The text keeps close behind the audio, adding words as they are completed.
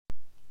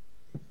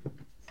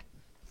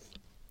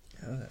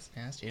Oh, that's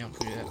nasty. Don't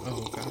do that.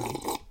 Oh,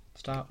 God.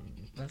 Stop.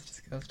 That's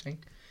disgusting.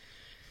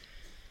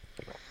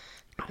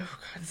 Oh, God,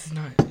 this is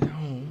not...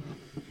 No.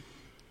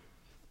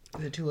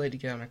 Is it too late to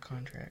get on a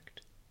contract?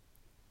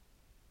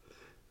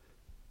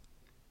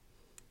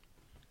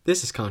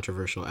 This is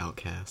Controversial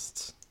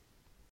Outcasts.